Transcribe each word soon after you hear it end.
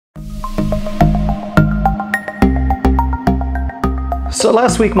So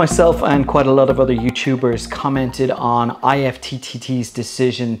last week, myself and quite a lot of other YouTubers commented on IFTTT's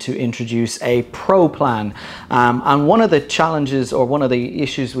decision to introduce a Pro plan. And one of the challenges or one of the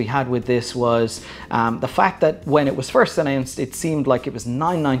issues we had with this was the fact that when it was first announced, it seemed like it was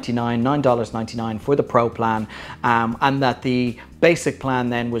 $9.99 for the Pro plan, and that the basic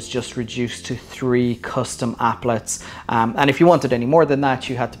plan then was just reduced to 3 custom applets, and if you wanted any more than that,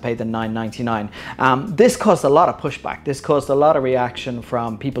 you had to pay the $9.99. This caused a lot of pushback. This caused a lot of reaction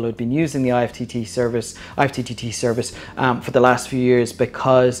from people who had been using the IFTTT service for the last few years,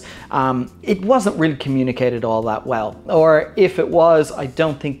 because it wasn't really communicated all that well, or if it was, I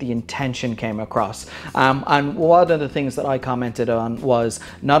don't think the intention came across. And one of the things that I commented on was,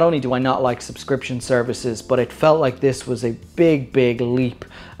 not only do I not like subscription services, but it felt like this was a big leap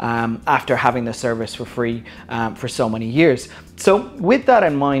after having the service for free for so many years. So with that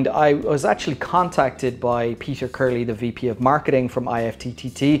in mind, I was actually contacted by Peter Curley, the VP of Marketing from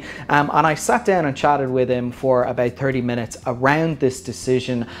IFTTT, and I sat down and chatted with him for about 30 minutes around this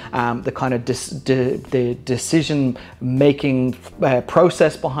decision, the kind of the decision-making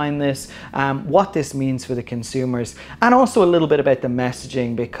process behind this, what this means for the consumers, and also a little bit about the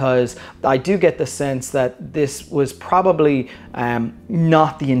messaging, because I do get the sense that this was probably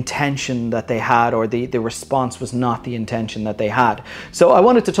not the intention that they had, or the response was not the intention that they had. So I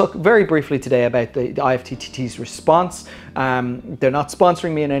wanted to talk very briefly today about the IFTTT's response. They're not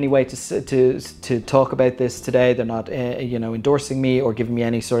sponsoring me in any way to talk about this today. They're not endorsing me or giving me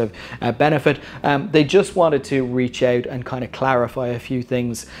any sort of benefit. They just wanted to reach out and kind of clarify a few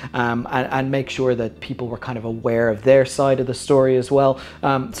things, and make sure that people were kind of aware of their side of the story as well.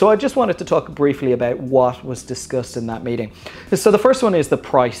 So I just wanted to talk briefly about what was discussed in that meeting. So the first one is the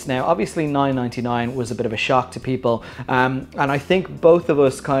price. Now, obviously $9.99 was a bit of a shock to people, and I think both of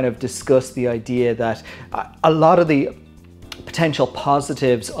us kind of discussed the idea that a lot of the potential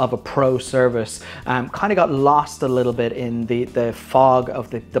positives of a Pro service kind of got lost a little bit in the fog of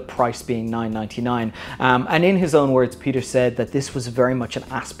the price being $9.99. And in his own words, Peter said that this was very much an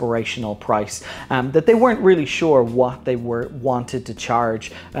aspirational price, that they weren't really sure what they wanted to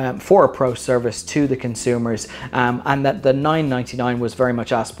charge for a Pro service to the consumers, and that the $9.99 was very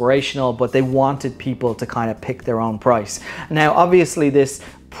much aspirational, but they wanted people to kind of pick their own price. Now, obviously this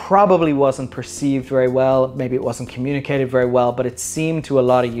probably wasn't perceived very well, maybe it wasn't communicated very well, but it seemed to a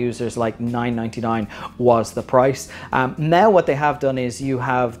lot of users like $9.99 was the price. Now what they have done is you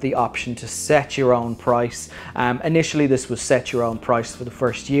have the option to set your own price. Initially this was set your own price for the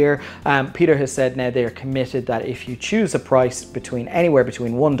first year. Peter has said now they are committed that if you choose a price anywhere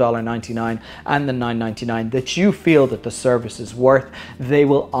between $1.99 and the $9.99 that you feel that the service is worth, they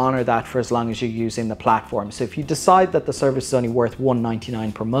will honor that for as long as you're using the platform. So if you decide that the service is only worth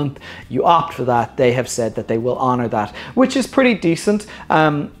 $1.99 per month, you opt for that, they have said that they will honor that, which is pretty decent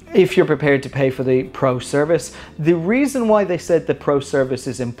if you're prepared to pay for the Pro service. The reason why they said the Pro service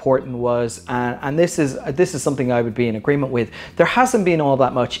is important was, and this is something I would be in agreement with, there hasn't been all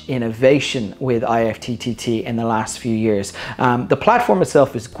that much innovation with IFTTT in the last few years. The platform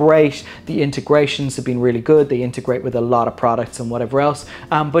itself is great, the integrations have been really good, they integrate with a lot of products and whatever else,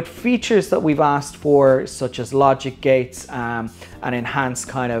 but features that we've asked for, such as logic gates and enhanced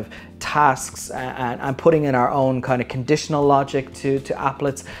kind of tasks and putting in our own kind of conditional logic to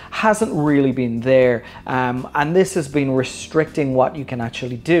applets, hasn't really been there, and this has been restricting what you can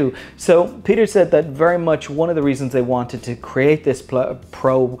actually do. So Peter said that very much one of the reasons they wanted to create this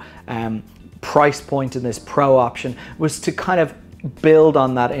Pro price point and this Pro option was to kind of build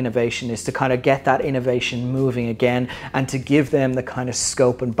on that innovation, is to kind of get that innovation moving again, and to give them the kind of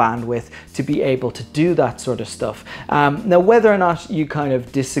scope and bandwidth to be able to do that sort of stuff. Now, whether or not you kind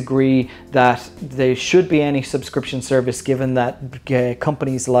of disagree that there should be any subscription service, given that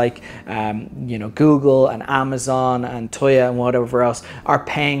companies like Google and Amazon and Toya and whatever else are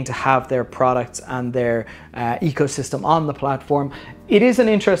paying to have their products and their ecosystem on the platform, it is an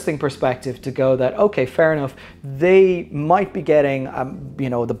interesting perspective to go that, okay, fair enough, they might be getting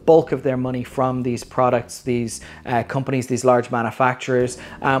the bulk of their money from these products, these companies, these large manufacturers,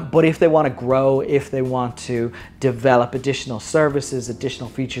 but if they want to grow, if they want to develop additional services, additional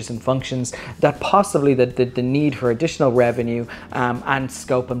features and functions, that possibly the need for additional revenue and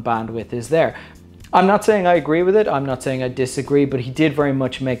scope and bandwidth is there. I'm not saying I agree with it, I'm not saying I disagree, but he did very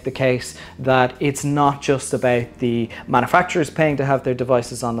much make the case that it's not just about the manufacturers paying to have their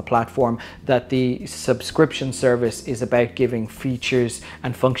devices on the platform, that the subscription service is about giving features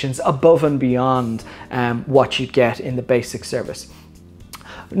and functions above and beyond what you get in the basic service.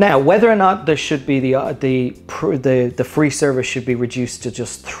 Now, whether or not there should be the free service should be reduced to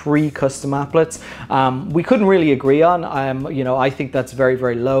just 3 custom applets, we couldn't really agree on. You know, I think that's very,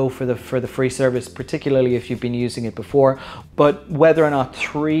 very low for the free service, particularly if you've been using it before. But whether or not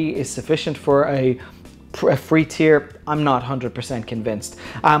 3 is sufficient for a free tier, I'm not 100% convinced.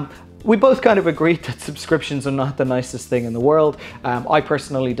 We both kind of agreed that subscriptions are not the nicest thing in the world. I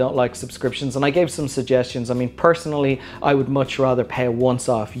personally don't like subscriptions, and I gave some suggestions. I mean, personally, I would much rather pay a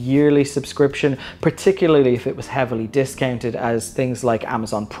once-off yearly subscription, particularly if it was heavily discounted, as things like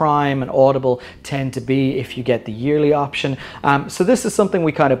Amazon Prime and Audible tend to be if you get the yearly option. So this is something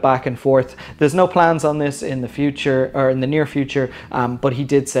we kind of back and forth. There's no plans on this in the future, or in the near future, but he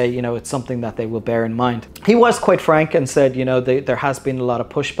did say, you know, it's something that they will bear in mind. He was quite frank and said, you know, there has been a lot of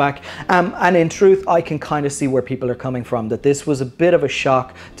pushback. And in truth, I can kind of see where people are coming from, that this was a bit of a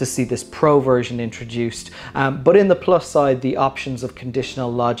shock to see this Pro version introduced. But in the plus side, the options of conditional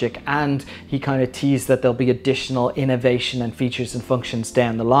logic, and he kind of teased that there'll be additional innovation and features and functions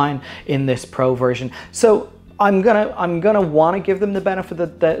down the line in this Pro version. So I'm gonna want to give them the benefit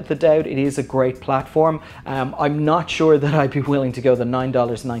of the doubt. It is a great platform. I'm not sure that I'd be willing to go the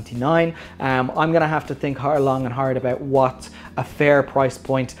 $9.99. I'm gonna have to think long and hard about what a fair price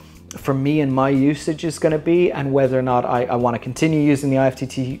point for me and my usage is going to be, and whether or not I want to continue using the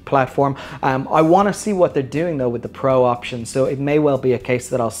IFTTT platform. I want to see what they're doing though with the Pro option, so it may well be a case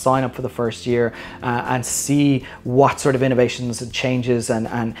that I'll sign up for the first year and see what sort of innovations and changes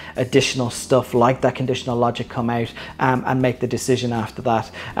and additional stuff like that conditional logic come out, and make the decision after that.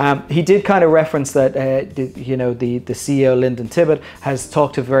 He did kind of reference that you know, the CEO Lyndon Tibbett has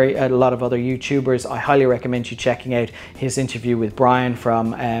talked to a lot of other YouTubers. I highly recommend you checking out his interview with Brian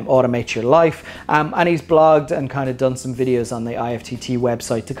from Automate Your Life, and he's blogged and kind of done some videos on the IFTT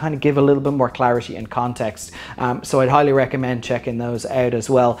website to kind of give a little bit more clarity and context. So I'd highly recommend checking those out as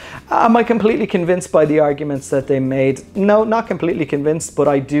well. Am I completely convinced by the arguments that they made? No, not completely convinced, but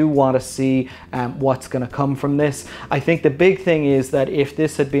I do want to see what's going to come from this. I think the big thing is that if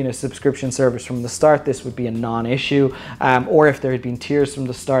this had been a subscription service from the start, this would be a non-issue, or if there had been tiers from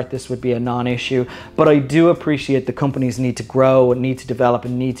the start, this would be a non-issue. But I do appreciate the companies need to grow and need to develop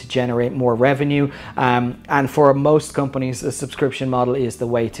and need to generate more revenue, and for most companies a subscription model is the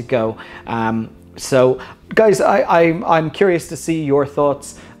way to go. So guys, I'm curious to see your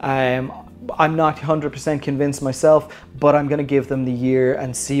thoughts. I'm not 100% convinced myself, but I'm going to give them the year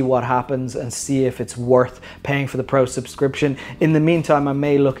and see what happens and see if it's worth paying for the Pro subscription. In the meantime, I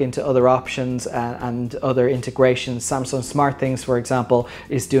may look into other options and other integrations. Samsung SmartThings, for example,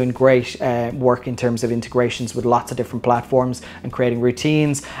 is doing great work in terms of integrations with lots of different platforms and creating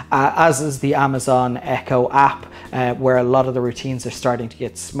routines, as is the Amazon Echo app, where a lot of the routines are starting to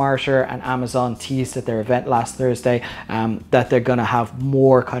get smarter, and Amazon teased at their event last Thursday that they're going to have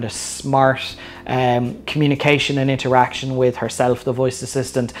more kind of smart communication and interaction with herself, the voice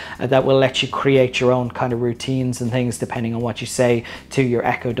assistant, that will let you create your own kind of routines and things depending on what you say to your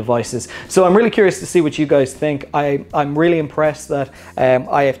Echo devices. So I'm really curious to see what you guys think. I'm really impressed that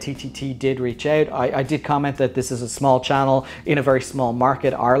IFTTT did reach out. I did comment that this is a small channel in a very small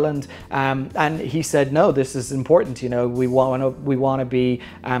market, Ireland, and he said, no, this is important. You know, we want to be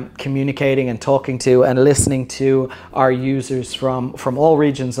communicating and talking to and listening to our users from all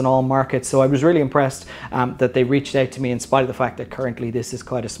regions and all markets. So I was really impressed that they reached out to me in spite of the fact that currently this is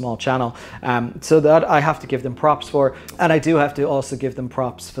quite a small channel. So that I have to give them props for, and I do have to also give them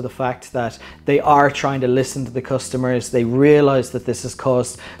props for the fact that they are trying to listen to the customers. They realize that this has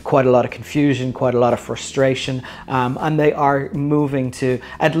caused quite a lot of confusion, quite a lot of frustration, and they are moving to,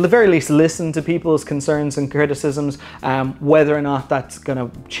 at the very least, listen to people's concerns and criticisms. Whether or not that's going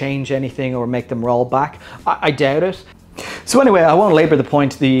to change anything or make them roll back, I doubt it. So anyway, I won't labor the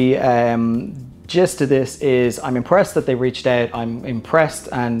point. The gist of this is I'm impressed that they reached out. I'm impressed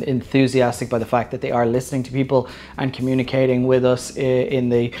and enthusiastic by the fact that they are listening to people and communicating with us in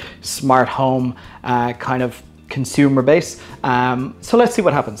the smart home kind of consumer base. So let's see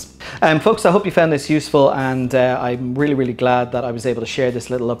what happens. Folks, I hope you found this useful, and I'm really glad that I was able to share this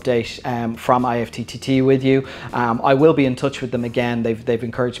little update from IFTTT with you. I will be in touch with them again. They've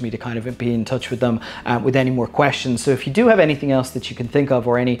encouraged me to kind of be in touch with them with any more questions. So if you do have anything else that you can think of,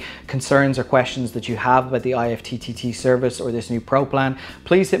 or any concerns or questions that you have about the IFTTT service or this new Pro plan,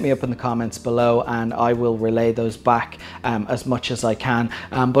 please hit me up in the comments below and I will relay those back as much as I can.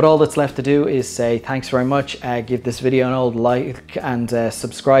 But all that's left to do is say thanks very much. Give this video an old like and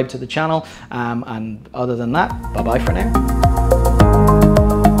subscribe to the channel, and other than that, bye bye for now.